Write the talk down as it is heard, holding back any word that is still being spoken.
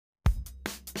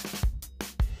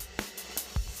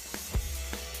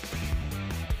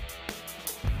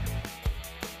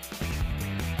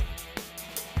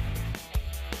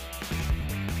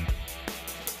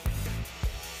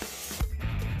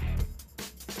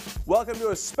Welcome to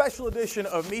a special edition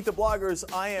of Meet the Bloggers.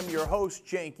 I am your host,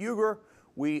 Cenk Uygur.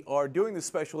 We are doing this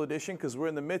special edition because we're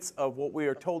in the midst of what we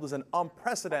are told is an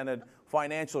unprecedented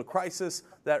financial crisis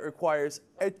that requires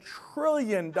 $1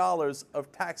 trillion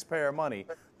of taxpayer money.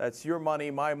 That's your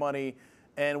money, my money.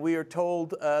 And we are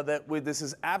told that this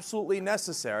is absolutely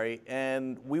necessary,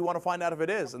 and we want to find out if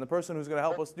it is. And the person who's going to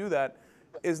help us do that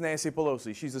is Nancy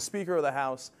Pelosi. She's the Speaker of the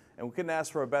House, and we couldn't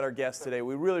ask for a better guest today.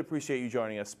 We really appreciate you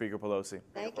joining us, Speaker Pelosi.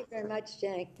 Thank you very much,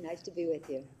 Cenk. Nice to be with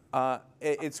you.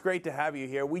 It's great to have you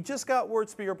here. We just got word,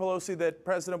 Speaker Pelosi, that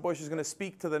President Bush is going to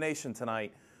speak to the nation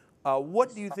tonight.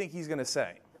 What do you think he's going to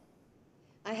say?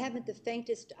 I haven't the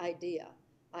faintest idea.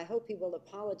 I hope he will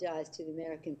apologize to the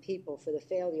American people for the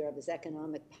failure of his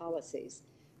economic policies.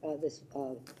 This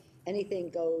anything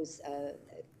goes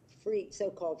free,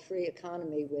 so-called free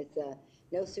economy with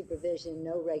no supervision,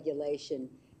 no regulation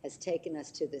has taken us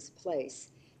to this place.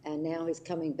 And now he's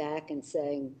coming back and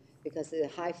saying, because the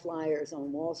high flyers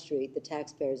on Wall Street, the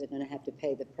taxpayers are going to have to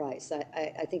pay the price.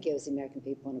 I think he owes the American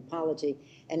people an apology,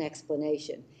 an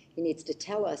explanation. He needs to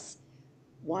tell us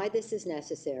why this is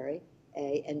necessary,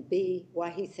 A, and B,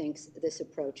 why he thinks this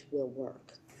approach will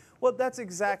work. Well, that's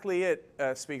exactly it,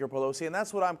 Speaker Pelosi, and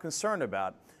that's what I'm concerned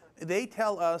about. They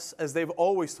tell us, as they've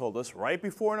always told us, right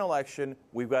before an election,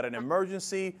 we've got an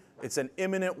emergency, it's an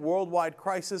imminent worldwide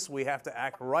crisis, we have to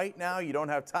act right now, you don't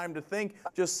have time to think,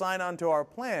 just sign on to our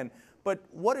plan. But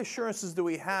what assurances do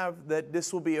we have that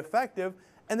this will be effective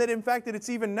and that, in fact, that it's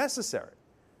even necessary?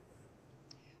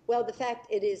 Well, the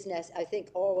fact it is necessary, I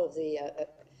think all of the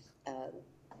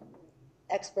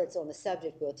experts on the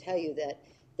subject will tell you that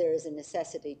there is a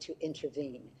necessity to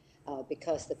intervene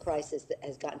because the crisis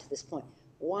has gotten to this point.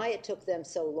 Why it took them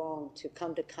so long to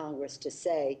come to Congress to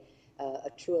say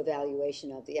a true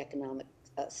evaluation of the economic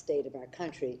state of our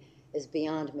country is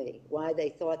beyond me. Why they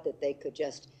thought that they could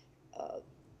just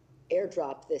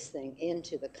airdrop this thing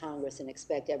into the Congress and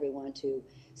expect everyone to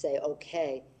say,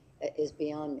 okay, is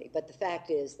beyond me. But the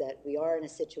fact is that we are in a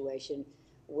situation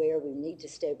where we need to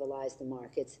stabilize the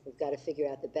markets. We've got to figure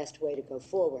out the best way to go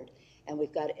forward. And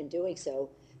we've got to, in doing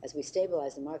so, as we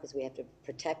stabilize the markets, we have to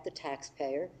protect the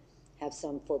taxpayer, have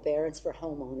some forbearance for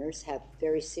homeowners, have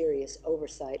very serious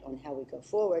oversight on how we go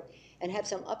forward, and have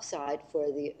some upside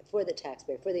for the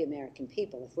taxpayer, for the American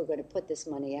people. If we're going to put this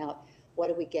money out, what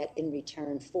do we get in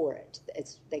return for it?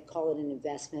 They call it an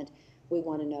investment. We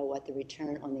want to know what the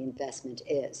return on the investment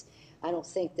is. I don't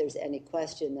think there's any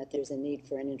question that there's a need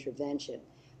for an intervention,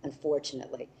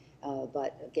 unfortunately.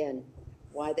 But again,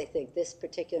 why they think this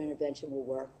particular intervention will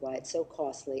work, why it's so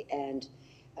costly, and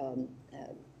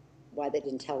why they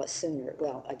didn't tell us sooner.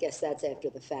 Well, I guess that's after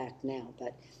the fact now.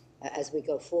 But as we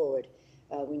go forward,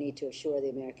 we need to assure the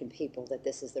American people that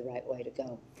this is the right way to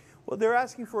go. Well, they're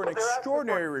asking for an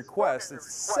extraordinary request.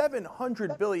 It's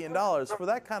 $700 billion. For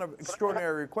that kind of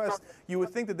extraordinary request, you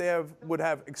would think that they would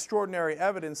have extraordinary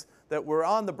evidence that we're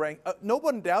on the brink. No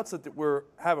one doubts that we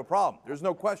have a problem. There's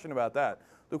no question about that.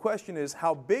 The question is,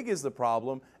 how big is the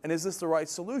problem, and is this the right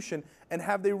solution? And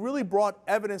have they really brought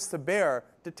evidence to bear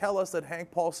to tell us that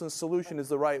Hank Paulson's solution is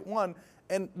the right one?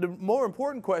 And the more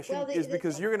important question is,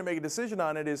 because you're going to make a decision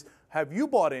on it, is have you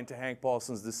bought into Hank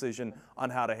Paulson's decision on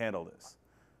how to handle this?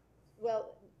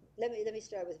 Well, let me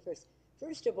start with first.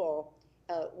 First of all,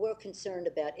 we're concerned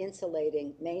about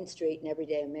insulating Main Street and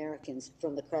everyday Americans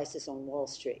from the crisis on Wall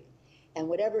Street. And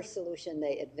whatever solution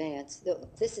they advance,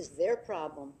 this is their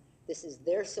problem. This is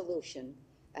their solution,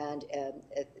 and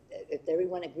if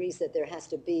everyone agrees that there has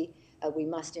to be, we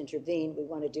must intervene, we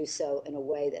want to do so in a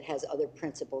way that has other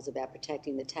principles about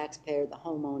protecting the taxpayer, the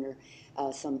homeowner,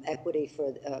 some equity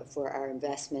for our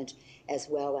investment, as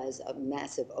well as a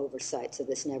massive oversight so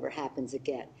this never happens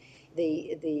again.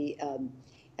 Many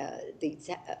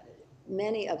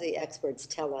of the experts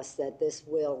tell us that this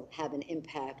will have an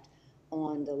impact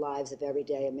on the lives of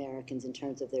everyday Americans in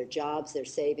terms of their jobs, their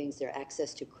savings, their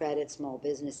access to credit, small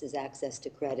businesses' access to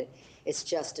credit. It's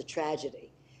just a tragedy,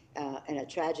 and a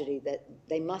tragedy that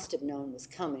they must have known was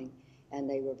coming, and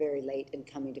they were very late in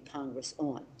coming to Congress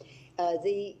on.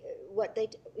 We've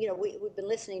been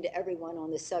listening to everyone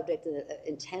on this subject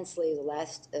intensely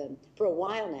for a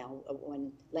while now,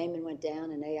 when Lehman went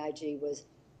down and AIG was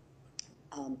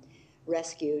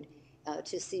rescued,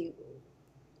 to see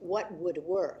what would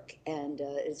work. And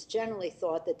it's generally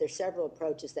thought that there's several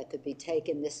approaches that could be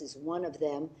taken. This is one of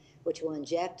them, which will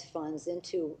inject funds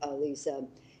into these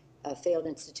failed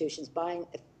institutions,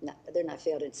 they're not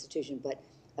failed institutions, but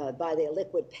by the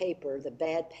illiquid paper, the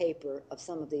bad paper of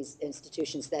some of these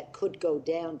institutions that could go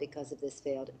down because of this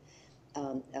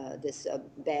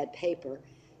bad paper.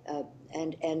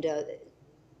 And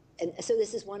so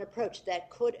this is one approach that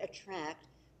could attract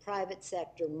private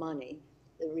sector money,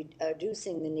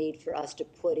 reducing the need for us to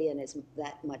put in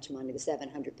that much money, the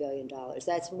 $700 billion.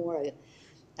 That's more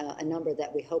a number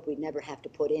that we hope we never have to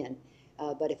put in.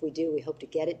 But if we do, we hope to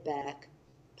get it back,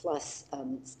 plus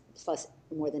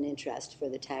more than interest for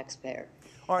the taxpayer.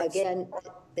 Right. Again,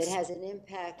 it has an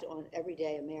impact on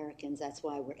everyday Americans. That's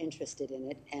why we're interested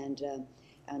in it,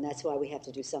 and that's why we have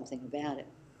to do something about it.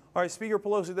 All right, Speaker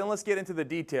Pelosi, then let's get into the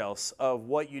details of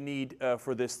what you need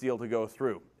for this deal to go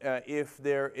through. If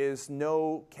there is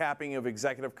no capping of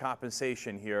executive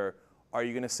compensation here, are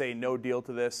you going to say no deal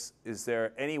to this? Is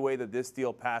there any way that this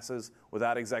deal passes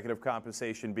without executive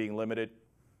compensation being limited?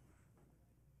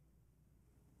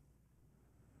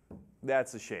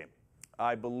 That's a shame.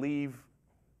 I believe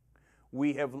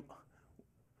we have...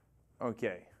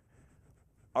 Okay.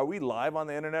 Are we live on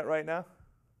the internet right now?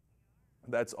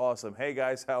 That's awesome. Hey,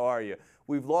 guys, how are you?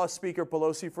 We've lost Speaker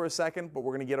Pelosi for a second, but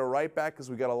we're going to get her right back because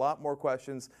we got a lot more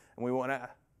questions, and we want to...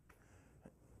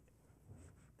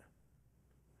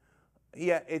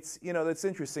 Yeah, it's, that's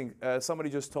interesting.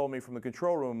 Somebody just told me from the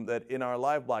control room that in our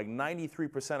live blog,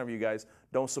 93% of you guys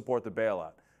don't support the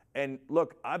bailout. And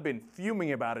look, I've been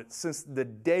fuming about it since the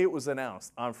day it was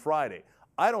announced on Friday.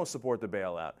 I don't support the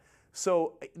bailout.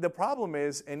 So the problem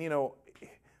is, and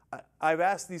I've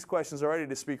asked these questions already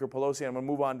to Speaker Pelosi, and I'm going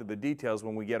to move on to the details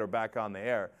when we get her back on the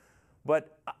air.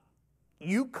 But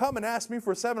you come and ask me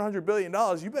for $700 billion,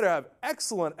 you better have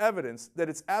excellent evidence that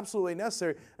it's absolutely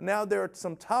necessary. And now there are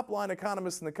some top-line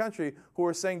economists in the country who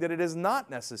are saying that it is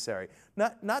not necessary.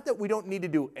 Not that we don't need to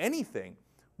do anything,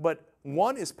 but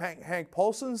one, is Hank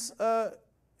Paulson's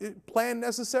plan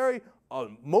necessary?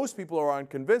 Most people are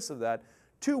unconvinced of that.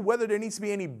 Two, whether there needs to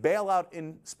be any bailout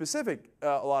in specific,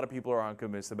 a lot of people are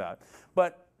unconvinced about.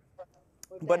 But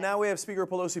now we have Speaker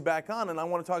Pelosi back on, and I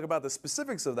want to talk about the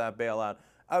specifics of that bailout.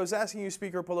 I was asking you,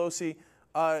 Speaker Pelosi,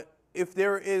 if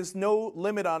there is no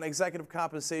limit on executive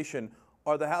compensation,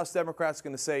 are the House Democrats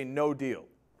going to say no deal?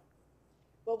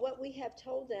 Well, what we have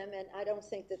told them, and I don't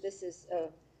think that this is,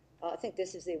 I think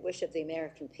this is the wish of the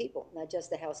American people, not just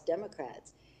the House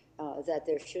Democrats, that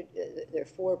there are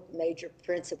four major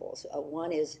principles.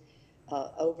 One is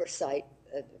oversight.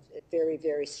 Very,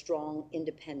 very strong,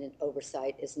 independent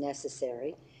oversight is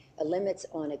necessary. Limits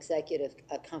on executive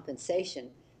compensation.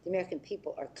 The American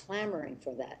people are clamoring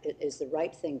for that. It is the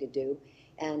right thing to do,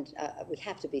 and we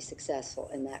have to be successful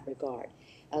in that regard.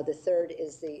 The third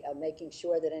is the making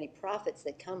sure that any profits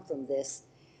that come from this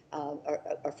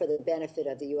are for the benefit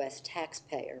of the U.S.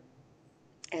 taxpayer,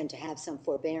 and to have some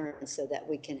forbearance so that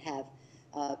we can have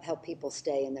help people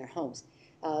stay in their homes.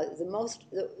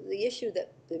 The issue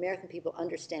that the American people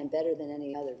understand better than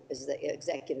any other is the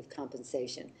executive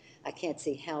compensation. I can't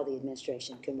see how the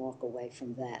administration can walk away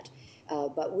from that.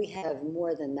 But we have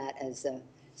more than that as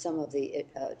some of the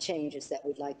changes that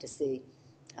we'd like to see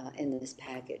in this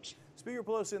package. Speaker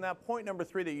Pelosi, in that point number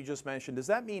 3 that you just mentioned, does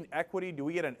that mean equity? Do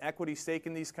we get an equity stake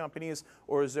in these companies,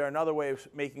 or is there another way of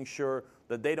making sure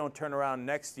that they don't turn around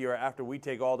next year after we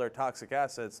take all their toxic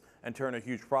assets and turn a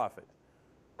huge profit?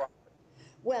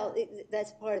 Well,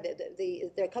 that's part of it.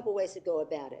 There are a couple ways to go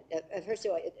about it. First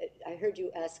of all, I heard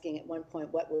you asking at one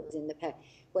point what was in the pack.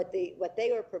 What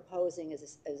they are proposing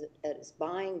is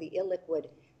buying the illiquid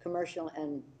commercial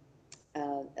and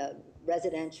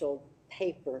residential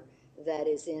paper that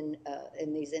is in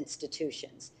these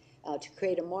institutions, to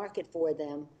create a market for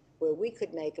them where we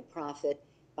could make a profit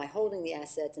by holding the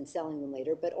assets and selling them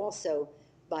later, but also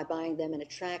by buying them and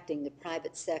attracting the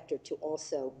private sector to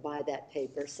also buy that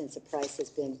paper, since a price has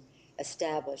been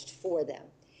established for them.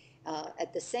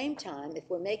 At the same time, if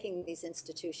we're making these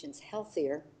institutions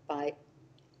healthier by,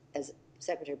 as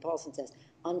Secretary Paulson says,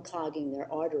 unclogging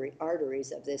their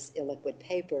arteries of this illiquid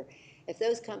paper, if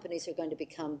those companies are going to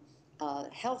become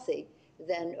healthy,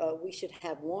 then we should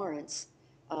have warrants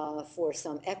for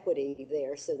some equity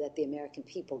there so that the American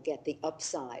people get the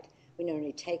upside. We not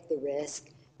only take the risk,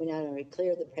 we not only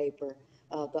clear the paper,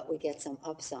 but we get some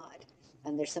upside.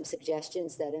 And there's some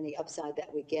suggestions that any upside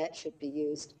that we get should be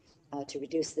used to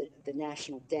reduce the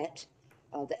national debt,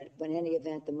 that in any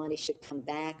event the money should come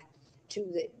back to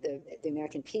the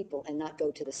American people and not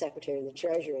go to the Secretary of the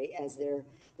Treasury as their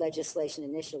legislation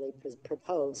initially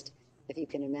proposed, if you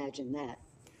can imagine that.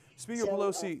 Speaker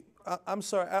Pelosi, I'm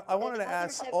sorry, I wanted to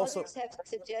ask also... Others have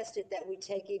suggested that we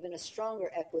take even a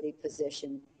stronger equity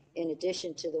position in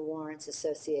addition to the warrants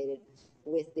associated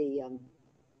with the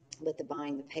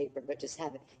buying the paper, but just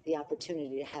have the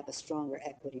opportunity to have a stronger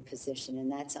equity position, and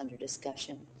that's under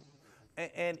discussion.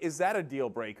 And is that a deal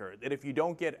breaker, that if you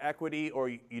don't get equity or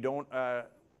you don't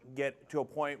get to a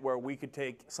point where we could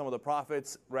take some of the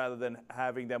profits rather than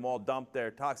having them all dump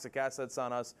their toxic assets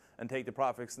on us and take the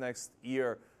profits next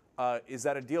year. Is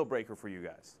that a deal breaker for you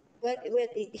guys? But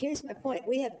here's my point.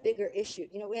 We have bigger issue.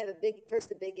 You know, we have the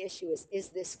big issue is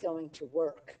this going to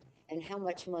work? And how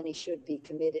much money should be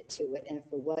committed to it and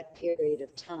for what period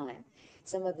of time?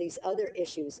 Some of these other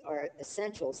issues are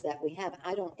essentials that we have.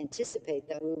 I don't anticipate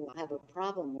that we will have a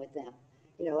problem with them.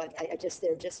 You know,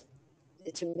 they're just,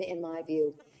 to me, in my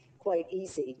view, quite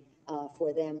easy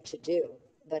for them to do.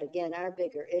 But again, our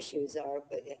bigger issues are,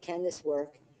 can this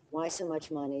work? Why so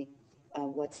much money?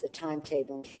 What's the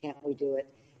timetable? Can't we do it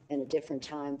in a different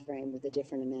time frame with a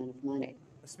different amount of money?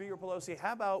 Speaker Pelosi,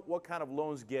 how about what kind of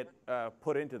loans get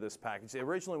put into this package?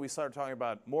 Originally, we started talking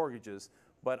about mortgages,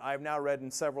 but I've now read in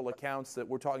several accounts that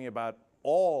we're talking about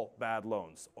all bad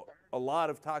loans, a lot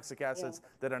of toxic assets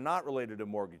that are not related to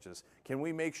mortgages. Can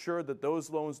we make sure that those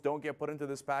loans don't get put into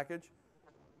this package?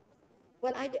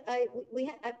 Well,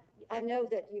 I know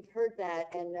that you've heard that,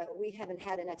 and we haven't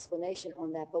had an explanation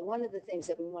on that. But one of the things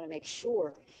that we want to make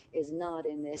sure is not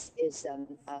in this is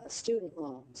student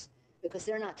loans, because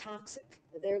they're not toxic.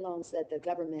 They're loans that the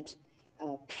government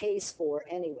pays for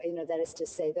anyway. You know, that is to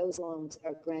say, those loans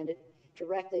are granted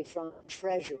directly from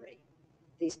Treasury.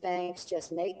 These banks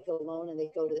just make the loan and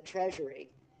they go to the Treasury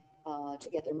to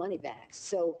get their money back.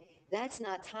 So that's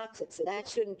not toxic. So that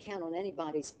shouldn't count on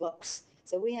anybody's books.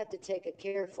 So we have to take a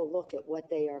careful look at what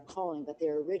they are calling, but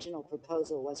their original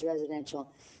proposal was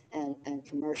residential and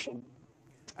commercial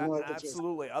mortgages.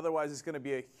 Absolutely. Otherwise, it's going to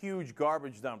be a huge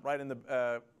garbage dump right in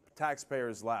the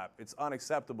taxpayers' lap. It's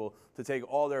unacceptable to take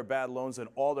all their bad loans and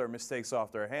all their mistakes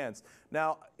off their hands.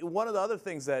 Now, one of the other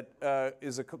things that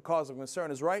is a cause of concern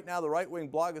is right now the right-wing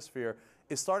blogosphere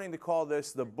is starting to call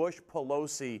this the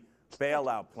Bush-Pelosi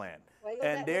bailout plan.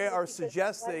 And they are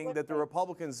suggesting that the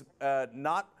Republicans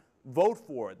not vote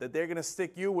for it, that they're going to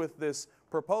stick you with this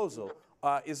proposal.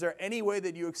 Is there any way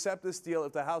that you accept this deal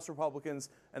if the House Republicans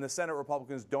and the Senate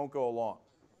Republicans don't go along?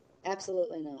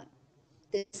 Absolutely not.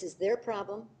 This is their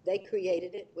problem. They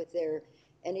created it with their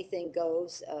anything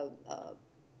goes,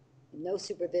 no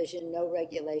supervision, no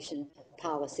regulation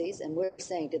policies. And we're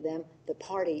saying to them, the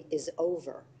party is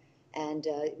over. And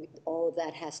all of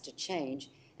that has to change.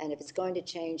 And if it's going to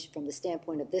change from the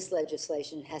standpoint of this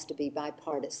legislation, it has to be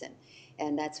bipartisan.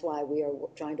 And that's why we are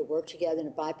trying to work together in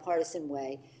a bipartisan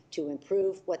way to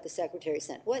improve what the Secretary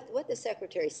sent. What the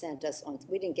Secretary sent us on,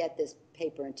 we didn't get this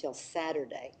paper until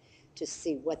Saturday to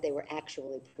see what they were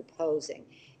actually proposing.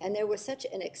 And there was such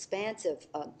an expansive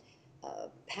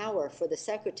power for the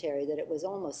Secretary that it was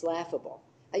almost laughable.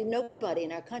 Nobody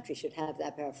in our country should have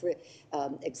that power.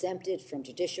 Exempted from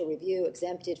judicial review,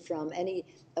 exempted from any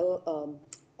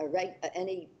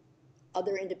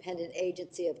other independent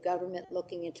agency of government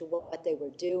looking into what they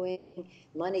were doing.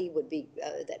 Money would be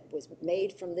that was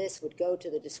made from this would go to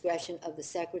the discretion of the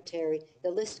Secretary.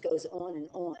 The list goes on and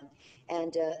on,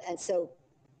 and so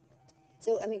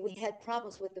I mean, we had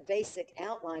problems with the basic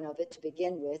outline of it to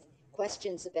begin with.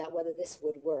 Questions about whether this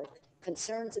would work.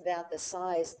 Concerns about the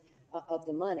size of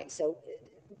the money. So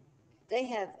they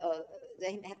have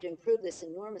to improve this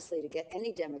enormously to get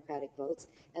any Democratic votes,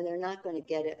 and they're not going to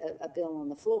get a bill on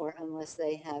the floor unless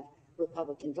they have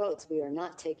Republican votes. We are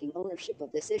not taking ownership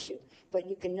of this issue. But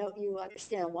you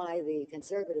understand why the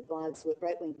conservative blogs,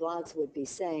 right-wing blogs, would be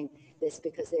saying this,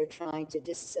 because they're trying to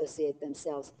disassociate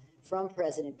themselves from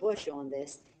President Bush on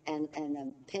this and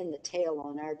pin the tail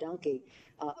on our donkey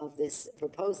of this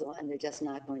proposal, and they're just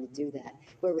not going to do that.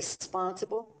 We're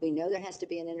responsible. We know there has to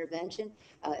be an intervention.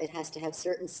 It has to have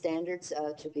certain standards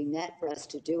to be met for us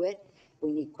to do it.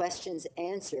 We need questions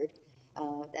answered,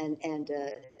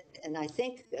 and I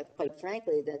think, quite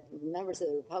frankly, that members of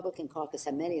the Republican caucus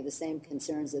have many of the same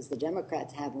concerns as the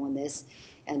Democrats have on this,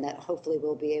 and that hopefully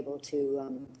we'll be able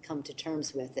to come to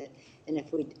terms with it. And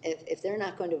if they're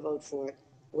not going to vote for it,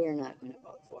 we're not going to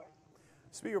vote for it.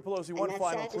 Speaker Pelosi, one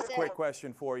final quick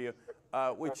question for you,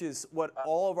 which is what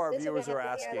all of our viewers are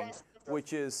asking,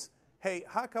 which is, hey,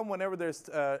 how come whenever there's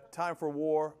time for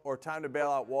war or time to bail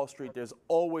out Wall Street, there's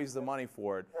always the money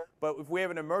for it? But if we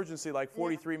have an emergency like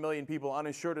 43 million people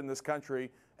uninsured in this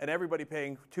country and everybody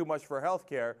paying too much for health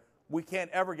care, we can't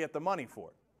ever get the money for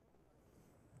it.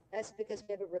 That's because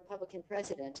we have a Republican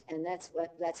president, and that's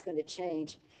going to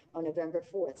change on November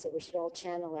 4th. So we should all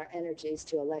channel our energies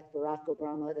to elect Barack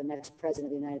Obama, the next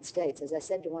president of the United States. As I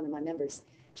said to one of my members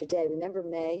today, remember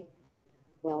May?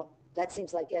 Well, that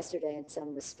seems like yesterday in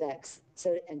some respects.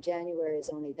 So, and January is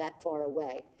only that far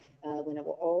away when it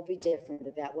will all be different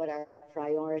about what our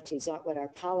priorities are, what our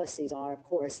policies are, of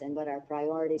course, and what our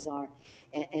priorities are,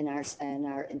 and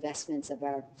our investments of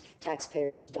our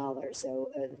taxpayers' dollars.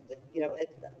 So,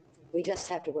 we just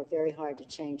have to work very hard to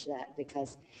change that,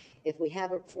 because if we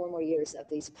have 4 more years of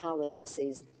these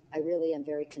policies, I really am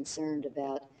very concerned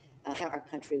about how our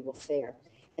country will fare.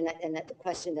 And that the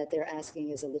question that they're asking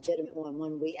is a legitimate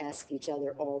one we ask each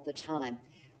other all the time.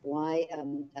 Why,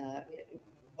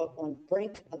 on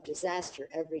brink of disaster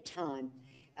every time,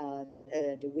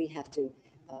 do we have to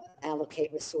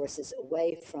allocate resources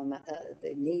away from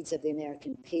the needs of the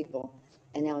American people,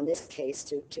 and now in this case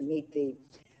to meet the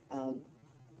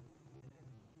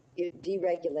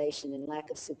deregulation and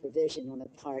lack of supervision on the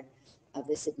part of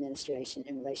this administration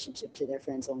in relationship to their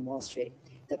friends on Wall Street.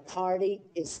 The party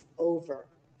is over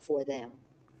for them.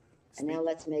 And now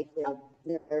let's make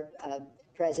their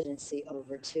presidency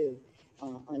over too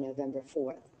on November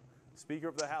 4th. Speaker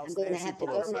of the House, I'm going to Nancy have to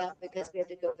Pelosi. go now because we have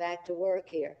to go back to work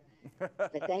here.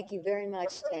 But thank you very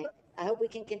much. I hope we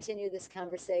can continue this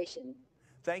conversation.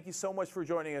 Thank you so much for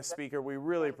joining us, Speaker. We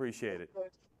really appreciate it.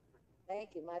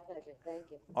 Thank you. My pleasure. Thank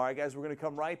you. All right, guys, we're going to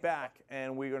come right back,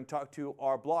 and we're going to talk to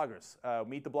our bloggers.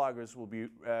 Meet the Bloggers. We'll be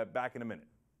back in a minute.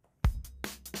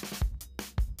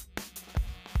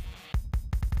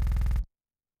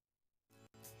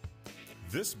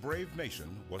 This brave nation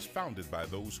was founded by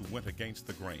those who went against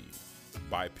the grain,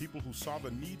 by people who saw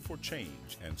the need for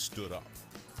change and stood up.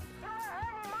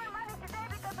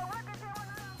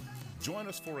 Join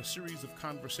us for a series of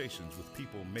conversations with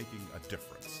people making a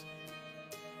difference.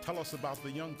 Tell us about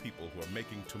the young people who are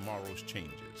making tomorrow's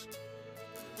changes.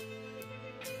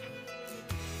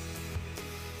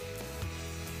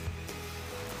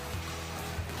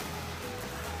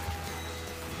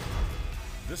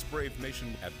 This Brave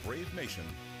Nation at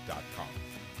bravenation.com.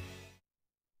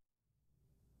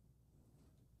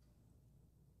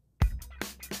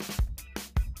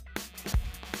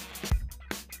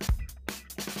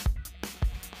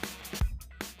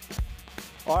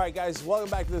 All right, guys, welcome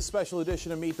back to this special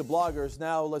edition of Meet the Bloggers.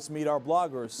 Now let's meet our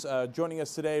bloggers. Joining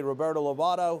us today, Roberto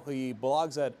Lovato. He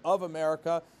blogs at Of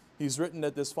America. He's written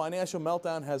that this financial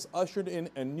meltdown has ushered in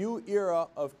a new era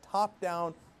of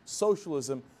top-down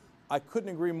socialism. I couldn't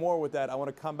agree more with that. I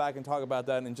want to come back and talk about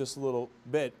that in just a little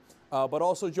bit. But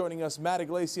also joining us, Matt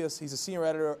Iglesias. He's a senior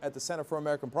editor at the Center for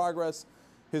American Progress.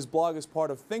 His blog is part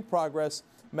of Think Progress.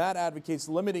 Matt advocates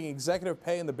limiting executive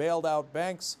pay in the bailed out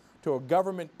banks to a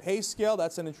government pay scale.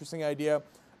 That's an interesting idea.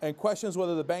 And questions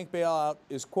whether the bank bailout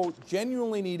is, quote,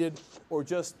 genuinely needed or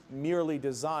just merely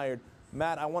desired.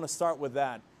 Matt, I want to start with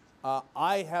that.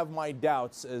 I have my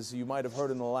doubts, as you might have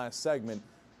heard in the last segment.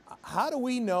 How do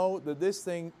we know that this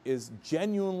thing is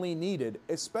genuinely needed,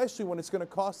 especially when it's going to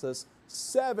cost us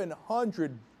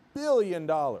 $700 billion?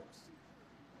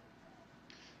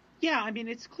 Yeah, I mean,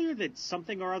 it's clear that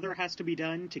something or other has to be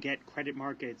done to get credit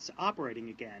markets operating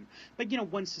again. But,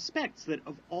 one suspects that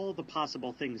of all the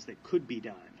possible things that could be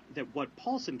done, that what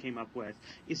Paulson came up with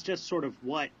is just sort of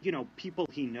what, people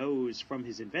he knows from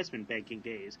his investment banking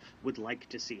days would like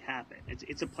to see happen.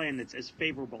 It's a plan that's as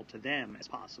favorable to them as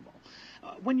possible.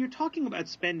 When you're talking about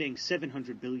spending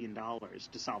 $700 billion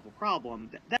to solve a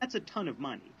problem, that's a ton of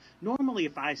money. Normally,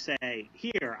 if I say,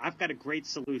 here, I've got a great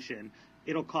solution,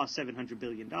 it'll cost $700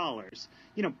 billion.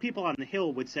 People on the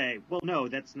Hill would say, well, no,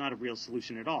 that's not a real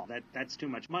solution at all. That's too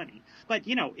much money. But,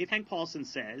 if Hank Paulson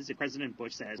says, if President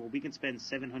Bush says, well, we can spend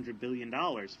 $700 billion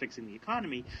fixing the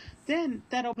economy, then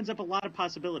that opens up a lot of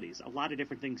possibilities, a lot of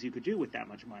different things you could do with that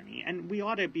much money. And we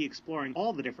ought to be exploring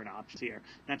all the different options here,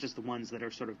 not just the ones that are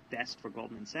sort of best for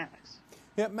Goldman Sachs.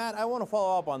 Yeah, Matt, I want to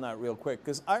follow up on that real quick,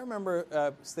 because I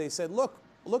remember they said, look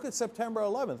at September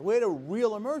 11th. We had a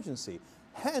real emergency.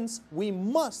 Hence, we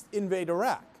must invade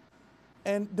Iraq.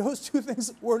 And those two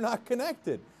things were not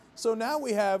connected. So now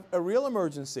we have a real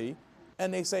emergency,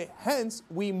 and they say, hence,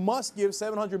 we must give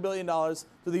 $700 billion to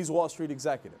these Wall Street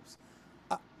executives.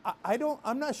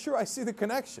 I'm not sure I see the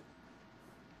connection.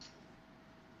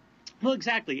 Well,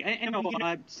 exactly. And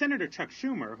Senator Chuck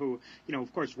Schumer, who,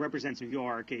 of course, represents New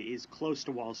York, is close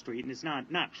to Wall Street and is not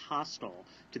hostile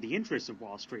to the interests of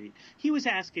Wall Street. He was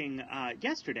asking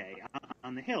yesterday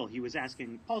on the Hill, he was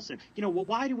asking Paulson, well,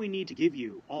 why do we need to give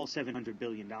you all $700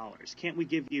 billion? Can't we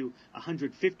give you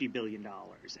 $150 billion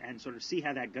and sort of see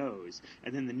how that goes?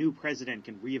 And then the new president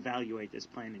can reevaluate this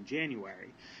plan in January.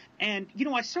 And,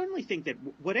 I certainly think that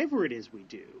whatever it is we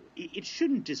do, it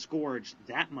shouldn't disgorge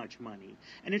that much money,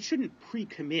 and it shouldn't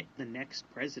pre-commit the next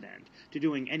president to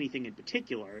doing anything in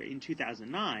particular in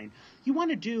 2009. You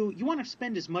want to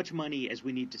spend as much money as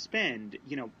we need to spend,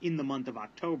 in the month of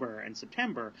October and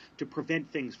September to prevent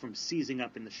things from seizing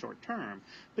up in the short term.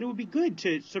 But it would be good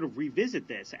to sort of revisit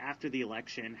this after the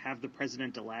election, have the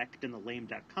president-elect and the lame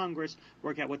duck Congress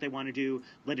work out what they want to do,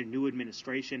 let a new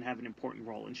administration have an important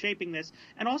role in shaping this,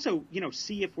 and also,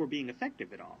 see if we're being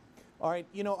effective at all. All right,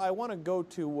 I want to go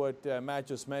to what Matt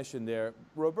just mentioned there.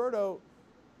 Roberto,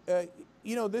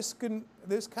 this kind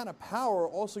of power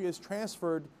also gets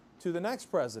transferred to the next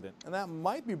president, and that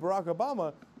might be Barack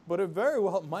Obama, but it very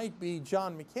well might be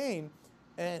John McCain,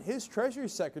 and his Treasury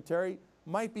Secretary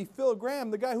might be Phil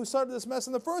Gramm, the guy who started this mess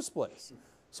in the first place.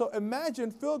 So imagine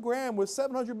Phil Gramm with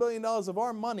 $700 billion of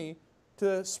our money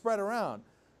to spread around.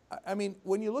 I mean,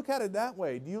 when you look at it that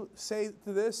way, do you say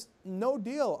to this, no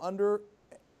deal under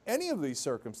any of these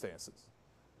circumstances?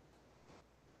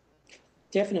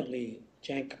 Definitely,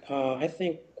 Cenk. I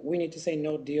think we need to say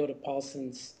no deal to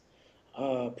Paulson's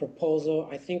proposal.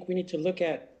 I think we need to look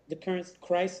at the current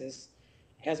crisis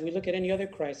as we look at any other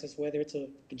crisis, whether it's a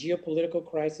geopolitical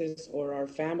crisis or our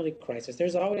family crisis.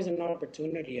 There's always an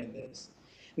opportunity in this.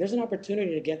 And there's an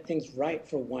opportunity to get things right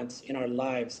for once in our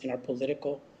lives, in our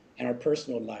political and our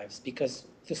personal lives, because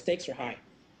the stakes are high.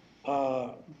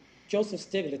 Joseph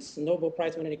Stiglitz, the Nobel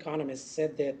Prize-winning economist,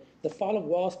 said that the fall of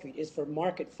Wall Street is for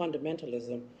market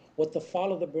fundamentalism what the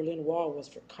fall of the Berlin Wall was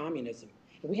for communism.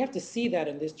 And we have to see that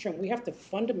in this term. We have to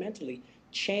fundamentally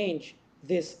change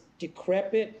this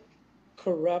decrepit,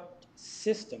 corrupt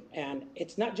system. And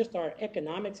it's not just our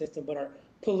economic system, but our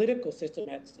political system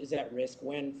that is at risk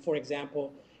when, for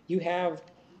example, you have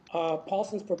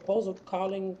Paulson's proposal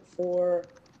calling for,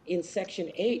 in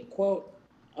Section 8, quote,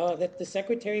 that the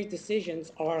Secretary's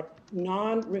decisions are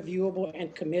non-reviewable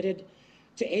and committed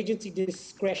to agency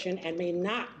discretion and may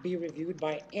not be reviewed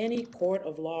by any court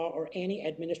of law or any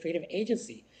administrative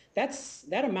agency.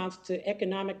 That amounts to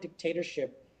economic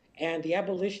dictatorship and the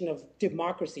abolition of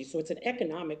democracy. So it's an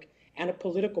economic and a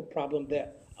political problem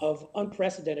of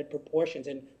unprecedented proportions.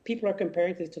 And people are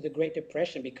comparing this to the Great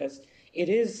Depression because it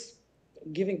is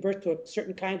giving birth to a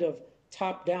certain kind of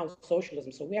top-down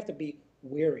socialism. So we have to be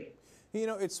wary.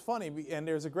 It's funny, and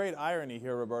there's a great irony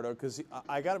here, Roberto, because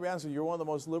I got to be honest with you, you're one of the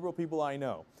most liberal people I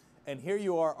know. And here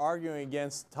you are arguing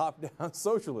against top-down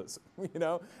socialism,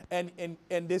 and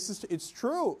it's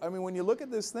true. I mean, when you look at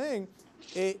this thing,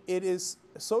 it is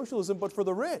socialism, but for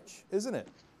the rich, isn't it?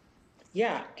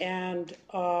 Yeah, and,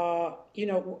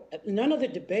 none of the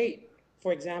debate,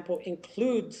 for example,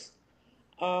 includes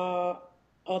the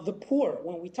poor.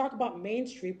 When we talk about Main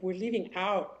Street, we're leaving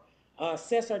out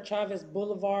Cesar Chavez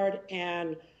Boulevard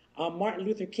and Martin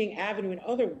Luther King Avenue and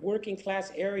other working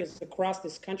class areas across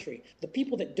this country. The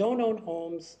people that don't own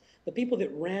homes, the people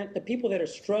that rent, the people that are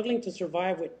struggling to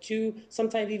survive with 2,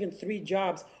 sometimes even 3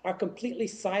 jobs are completely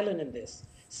silent in this.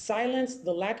 Silence,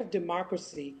 the lack of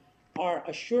democracy are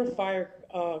a surefire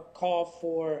call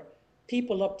for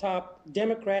people up top,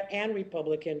 Democrat and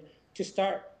Republican, to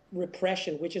start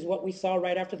repression, which is what we saw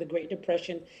right after the Great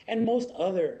Depression and most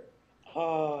other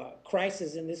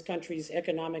crisis in this country's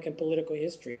economic and political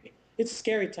history. It's a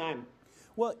scary time.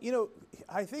 Well,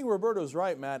 I think Roberto's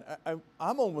right, Matt. I'm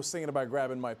almost thinking about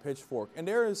grabbing my pitchfork. And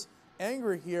there is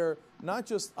anger here, not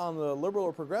just on the liberal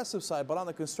or progressive side, but on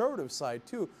the conservative side,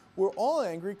 too. We're all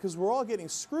angry because we're all getting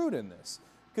screwed in this.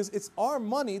 Because it's our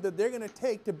money that they're going to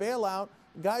take to bail out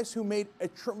guys who made a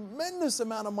tremendous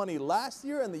amount of money last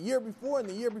year and the year before and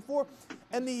the year before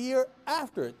and the year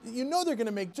after. They're going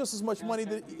to make just as much money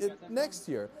next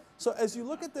year. So as you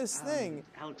look at this thing,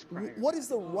 what is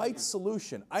the right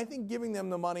solution? I think giving them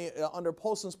the money under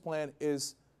Paulson's plan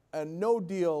is a no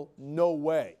deal, no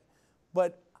way.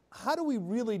 But how do we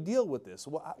really deal with this?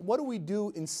 What do we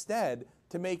do instead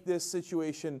to make this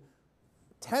situation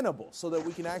tenable so that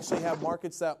we can actually have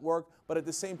markets that work, but at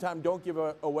the same time don't give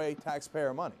away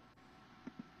taxpayer money?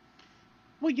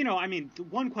 Well,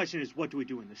 one question is, what do we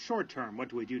do in the short term? What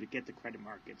do we do to get the credit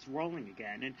markets rolling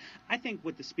again? And I think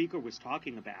what the speaker was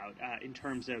talking about in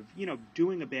terms of,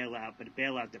 doing a bailout, but a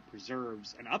bailout that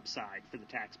preserves an upside for the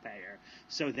taxpayer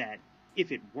so that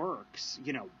if it works,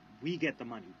 we get the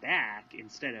money back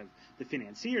instead of the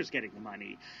financiers getting the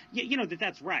money,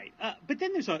 that's right. But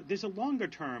then there's a longer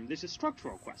term, there's a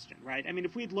structural question, right? I mean,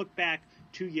 if we'd looked back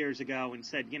 2 years ago and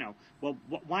said, well,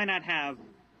 why not have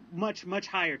much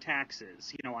higher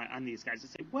taxes, on these guys,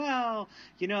 and say, well,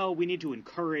 we need to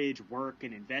encourage work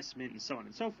and investment and so on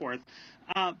and so forth.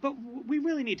 But we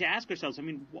really need to ask ourselves, I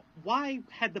mean, why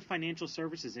had the financial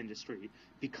services industry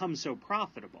become so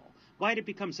profitable? Why had it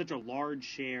become such a large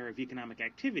share of economic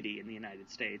activity in the United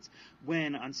States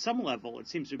when on some level it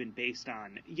seems to have been based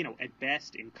on, at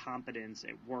best incompetence,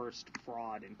 at worst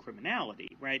fraud and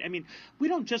criminality, right? I mean, we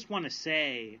don't just want to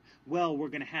say, well, we're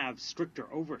going to have stricter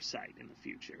oversight in the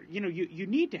future. You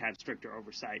need to have stricter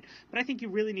oversight, but I think you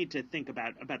really need to think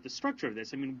about the structure of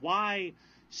this. I mean, why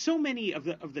so many of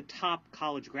the top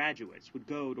college graduates would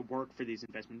go to work for these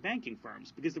investment banking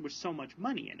firms? Because there was so much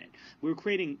money in it. We were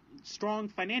creating strong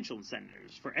financial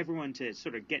incentives for everyone to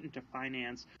sort of get into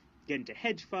finance, get into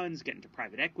hedge funds, get into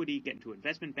private equity, get into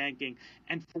investment banking.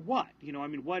 And for what? I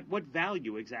mean, what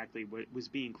value exactly was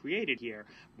being created here?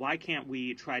 Why can't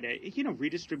we try to,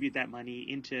 redistribute that money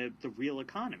into the real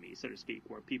economy, so to speak,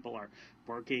 where people are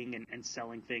working and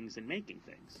selling things and making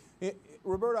things?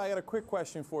 Roberto, I got a quick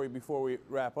question for you before we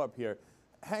wrap up here.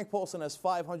 Hank Paulson has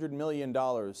 $500 million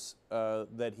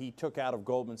that he took out of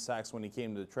Goldman Sachs when he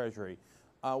came to the Treasury.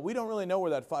 We don't really know where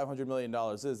that $500 million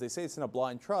is. They say it's in a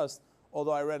blind trust,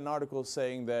 although I read an article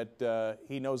saying that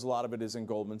he knows a lot of it is in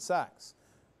Goldman Sachs.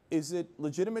 Is it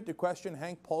legitimate to question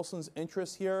Hank Paulson's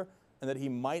interest here and that he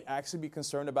might actually be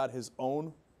concerned about his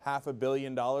own $500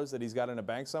 million that he's got in a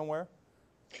bank somewhere?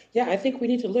 Yeah, I think we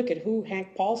need to look at who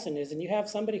Hank Paulson is. And you have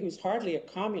somebody who's hardly a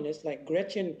communist like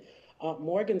Gretchen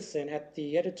Morgensen at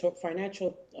the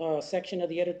financial section of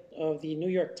the New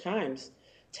York Times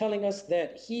telling us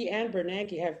that he and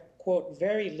Bernanke have, quote,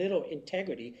 very little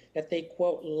integrity, that they,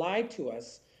 quote, lied to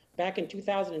us back in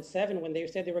 2007 when they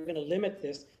said they were going to limit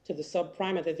this to the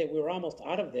subprime and that we were almost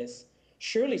out of this.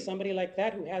 Surely somebody like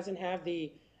that who hasn't had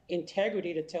the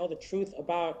integrity to tell the truth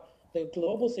about the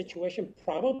global situation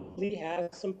probably has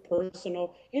some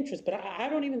personal interest. But I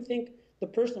don't even think the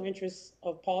personal interests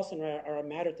of Paulson are a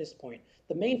matter at this point.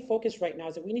 The main focus right now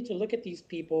is that we need to look at these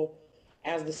people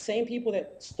as the same people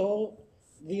that stole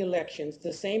the elections,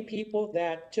 the same people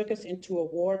that took us into a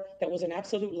war that was an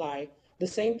absolute lie, the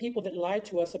same people that lied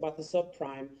to us about the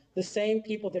subprime, the same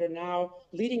people that are now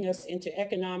leading us into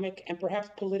economic and perhaps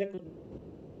political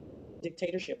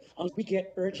dictatorship unless we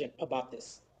get urgent about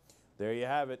this. There you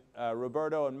have it.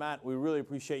 Roberto and Matt, we really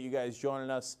appreciate you guys joining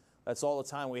us. That's all the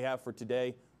time we have for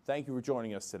today. Thank you for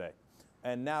joining us today.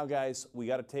 And now, guys, we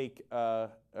got to take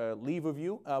leave of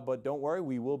you, but don't worry,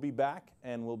 we will be back,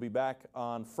 and we'll be back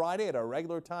on Friday at our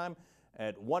regular time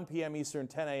at 1 p.m. Eastern,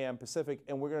 10 a.m. Pacific,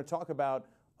 and we're going to talk about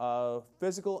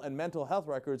physical and mental health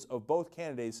records of both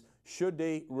candidates should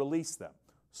they release them.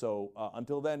 So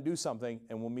until then, do something,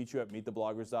 and we'll meet you at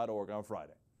meetthebloggers.org on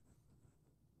Friday.